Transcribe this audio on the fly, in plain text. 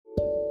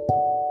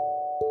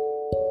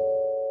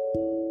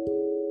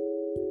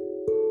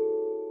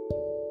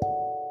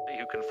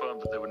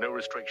that there were no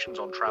restrictions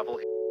on travel.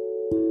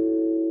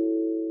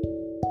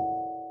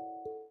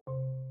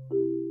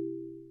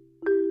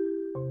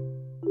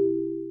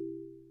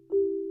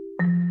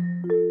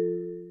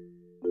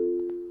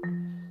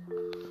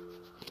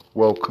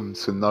 Welcome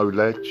to No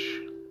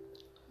Ledge.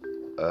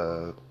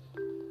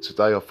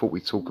 Today I thought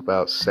we'd talk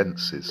about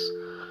senses.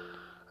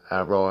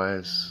 Our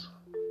eyes,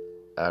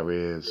 our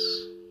ears,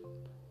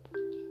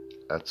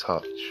 our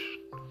touch,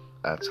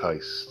 our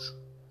taste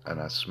and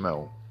our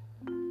smell.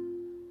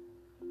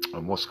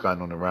 And what's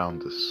going on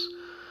around us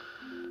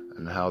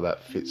and how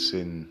that fits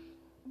in,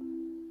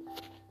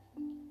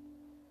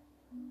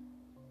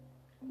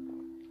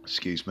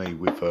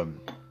 with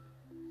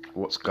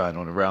what's going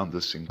on around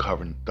us in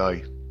current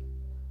day.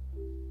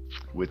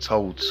 We're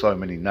told so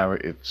many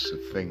narratives of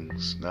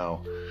things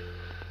now.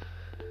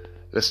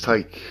 Let's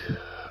take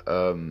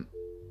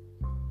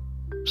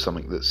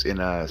something that's in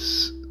our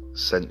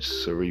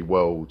sensory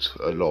world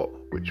a lot,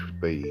 which would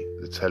be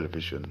the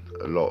television.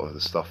 A lot of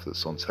the stuff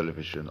that's on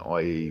television,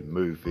 i.e.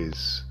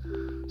 movies,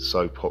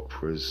 soap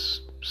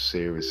operas,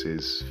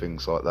 series,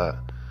 things like that.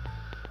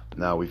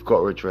 Now we've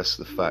got to address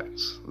the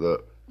fact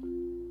that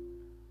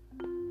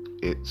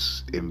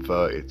it's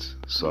inverted.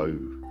 So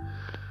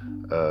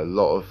a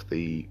lot of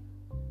the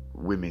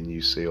women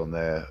you see on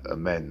there are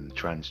men,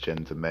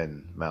 transgender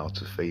men, male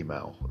to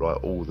female,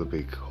 like all the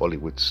big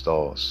Hollywood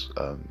stars,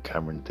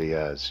 Cameron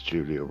Diaz,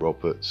 Julia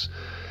Roberts.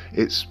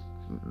 It's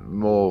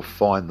more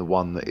find the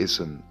one that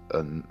isn't.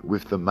 And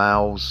with the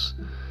males,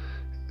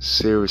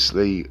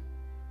 seriously,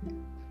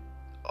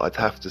 I'd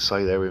have to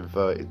say they're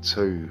inverted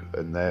too,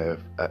 and they're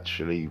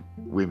actually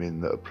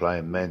women that are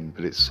playing men,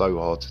 but it's so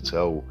hard to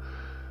tell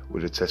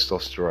with the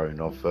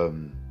testosterone. I've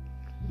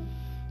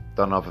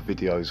done other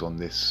videos on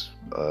this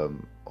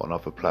on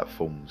other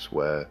platforms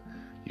where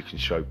you can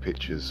show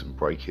pictures and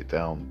break it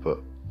down, but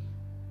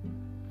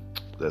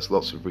there's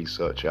lots of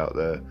research out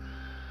there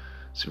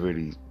to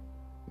really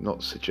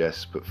not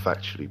suggest but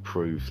factually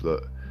prove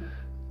that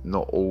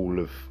not all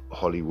of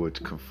Hollywood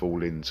can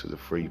fall into the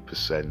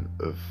 3%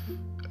 of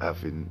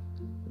having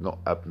not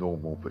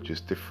abnormal but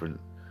just different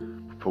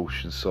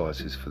proportion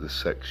sizes for the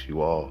sex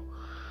you are.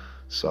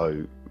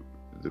 So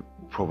the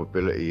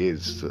probability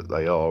is that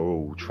they are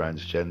all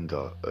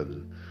transgender,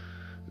 and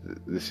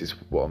this is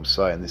what I'm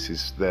saying. This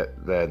is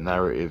their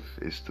narrative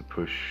is to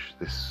push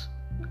this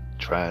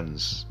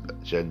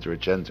transgender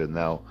agenda.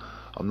 Now,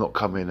 I'm not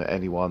coming at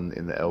anyone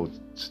in the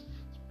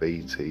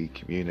LGBT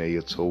community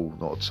at all,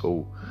 not at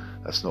all.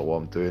 That's not what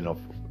I'm doing.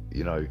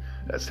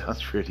 That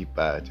sounds really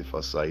bad if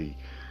I say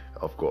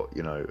I've got,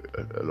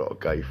 a lot of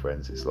gay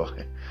friends. It's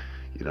like,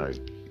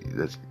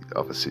 there's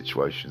other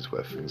situations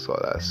where things like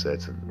that are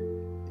said, and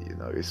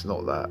it's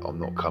not that. I'm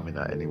not coming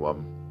at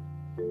anyone.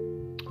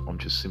 I'm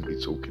just simply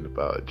talking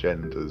about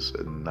agendas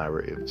and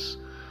narratives,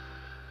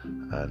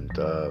 and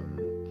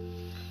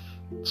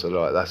so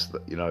like that's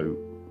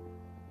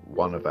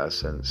one of our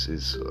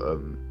senses.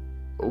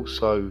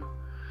 Also,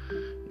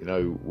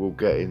 we'll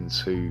get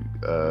into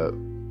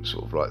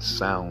sort of like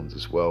sound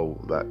as well.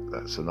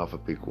 That's another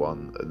big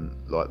one, and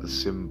like the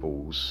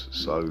symbols.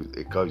 So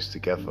it goes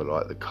together,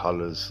 like the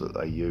colours that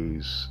they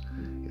use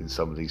in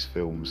some of these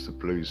films, the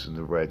blues and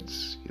the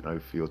reds,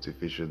 for your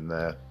division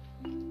there.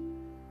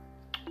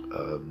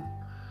 And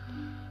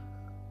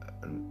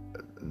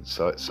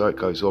so it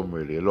goes on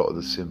really. A lot of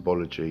the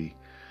symbology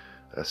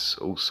that's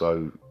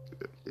also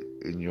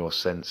in your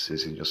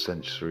senses, in your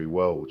sensory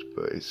world,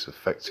 but it's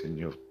affecting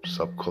your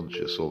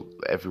subconscious, or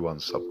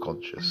everyone's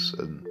subconscious,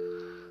 and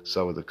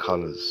so are the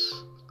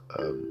colours.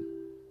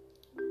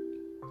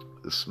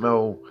 The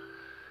smell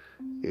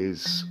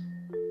is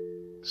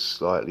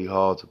slightly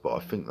harder, but I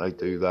think they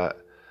do that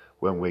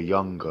when we're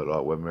younger,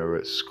 like when we're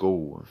at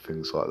school and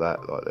things like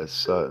that. Like there's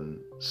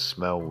certain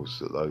smells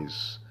that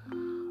those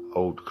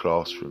old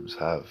classrooms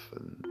have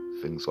and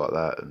things like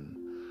that, and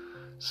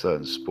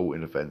certain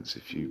sporting events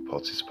if you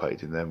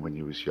participated in them when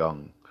you was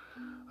young,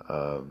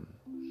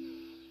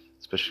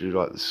 especially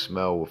like the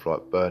smell of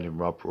like burning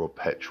rubber or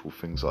petrol,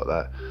 things like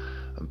that.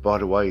 And by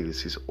the way,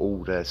 this is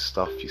all their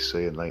stuff, you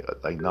see, and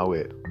they know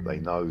it. They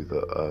know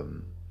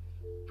that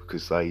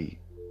because they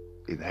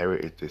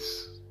inherited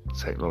this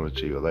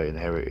technology, or they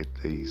inherited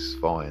these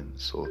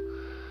finds, or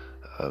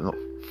not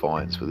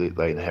finds, but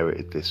they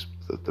inherited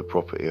the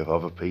property of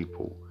other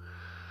people,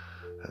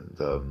 and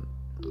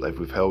they've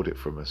withheld it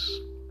from us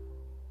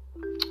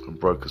and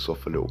broke us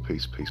off a little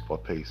piece by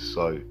piece.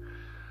 So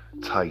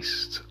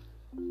taste,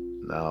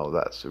 now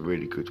that's a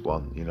really good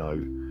one,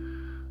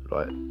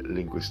 like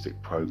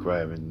linguistic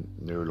programming,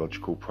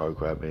 neurological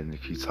programming.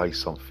 If you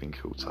taste something,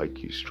 it will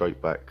take you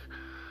straight back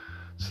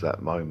to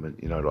that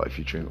moment. Like if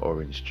you drink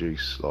orange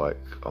juice,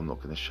 like I'm not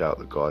going to shout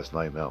the guy's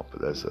name out,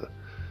 but there's a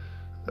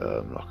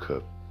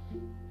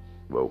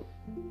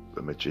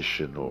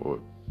magician or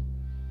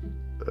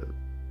a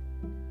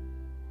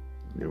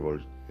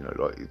neurologist,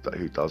 like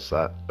who does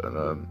that,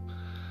 and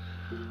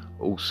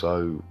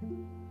also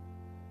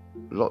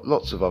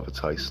lots of other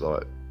tastes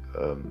like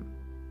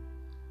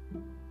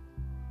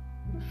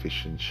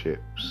fish and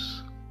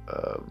chips,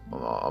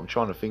 I'm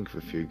trying to think of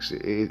a few because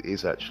it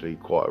is actually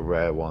quite a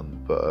rare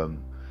one, but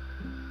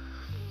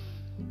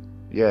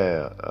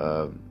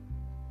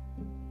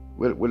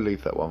we'll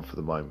leave that one for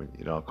the moment.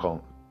 You know, I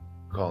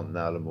can't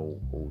nail them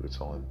all the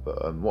time,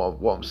 but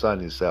what I'm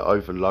saying is that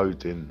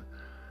overloading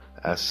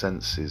our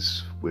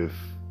senses with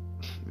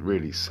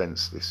really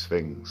senseless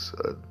things,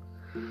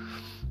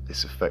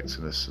 it's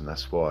affecting us, and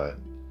that's why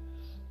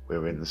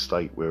we're in the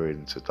state we're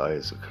in today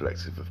as a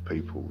collective of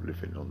people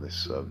living on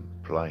this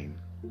plane.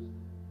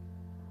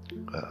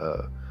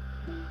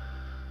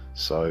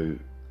 So,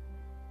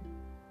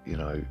 you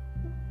know,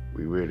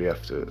 we really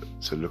have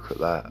to look at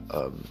that,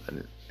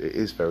 and it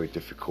is very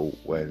difficult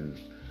when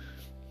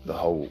the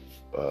whole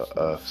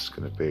Earth's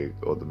going to be,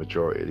 or the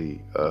majority of the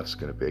Earth's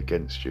going to be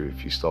against you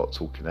if you start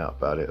talking out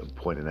about it and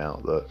pointing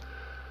out that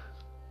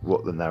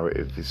what the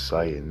narrative is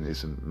saying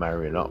isn't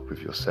marrying up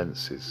with your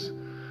senses.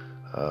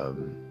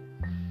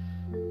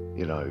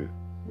 You know,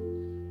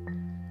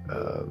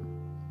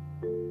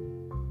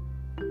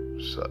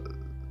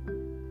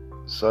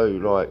 so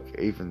like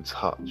even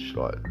touch,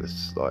 like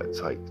let's like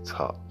take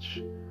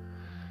touch.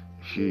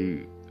 If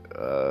you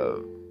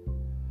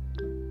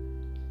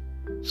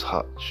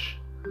touch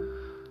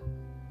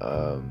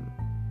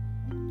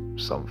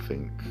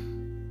something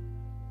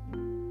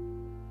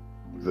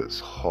that's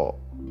hot,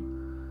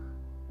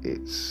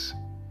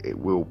 it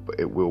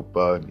will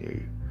burn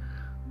you.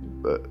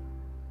 But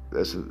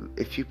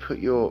if you put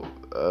your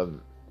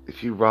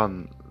if you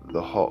run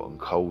the hot and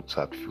cold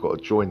tap, if you've got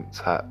a joint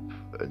tap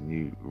and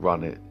you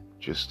run it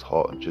just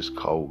hot and just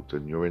cold,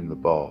 and you're in the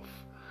bath,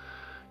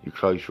 you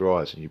close your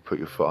eyes and you put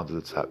your foot under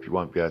the tap, you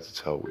won't be able to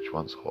tell which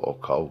one's hot or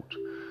cold.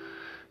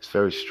 It's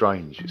very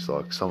strange. It's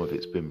like some of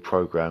it's been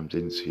programmed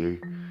into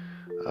you.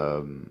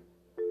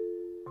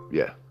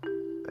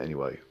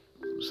 Anyway,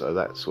 so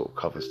that sort of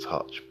covers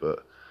touch,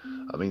 but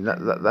I mean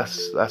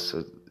that's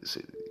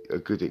a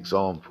good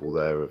example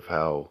there of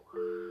how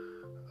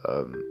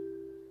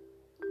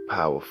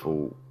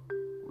powerful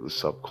the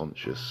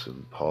subconscious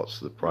and parts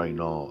of the brain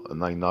are,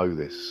 and they know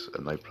this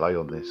and they play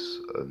on this,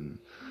 and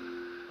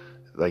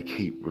they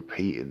keep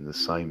repeating the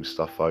same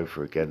stuff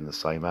over again, the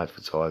same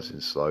advertising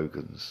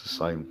slogans, the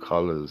same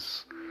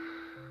colours,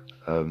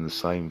 the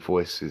same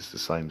voices, the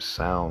same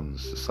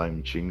sounds, the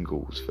same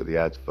jingles for the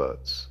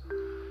adverts,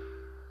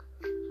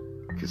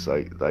 because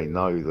they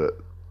know that.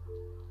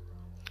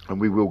 And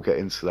we will get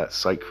into that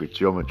sacred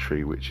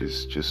geometry, which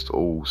is just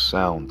all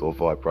sound or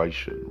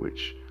vibration,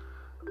 which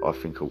I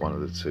think are one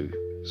of the two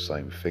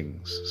same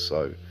things.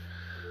 So,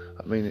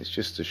 I mean, it's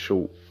just a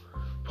short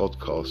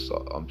podcast.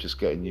 I'm just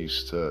getting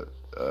used to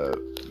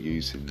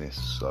using this,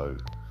 so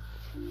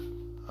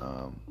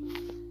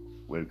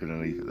we're going to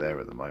leave it there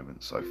at the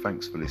moment. So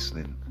thanks for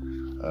listening.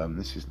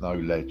 This is no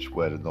ledge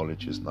where the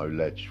knowledge is no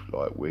ledge.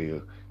 Like,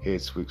 we're here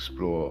to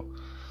explore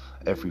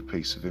every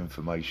piece of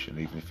information,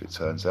 even if it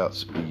turns out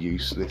to be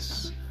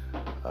useless.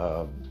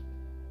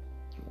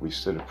 We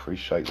still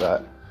appreciate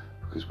that,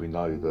 because we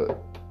know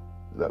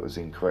that was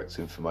incorrect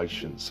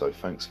information. So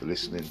thanks for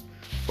listening.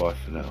 Bye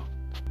for now.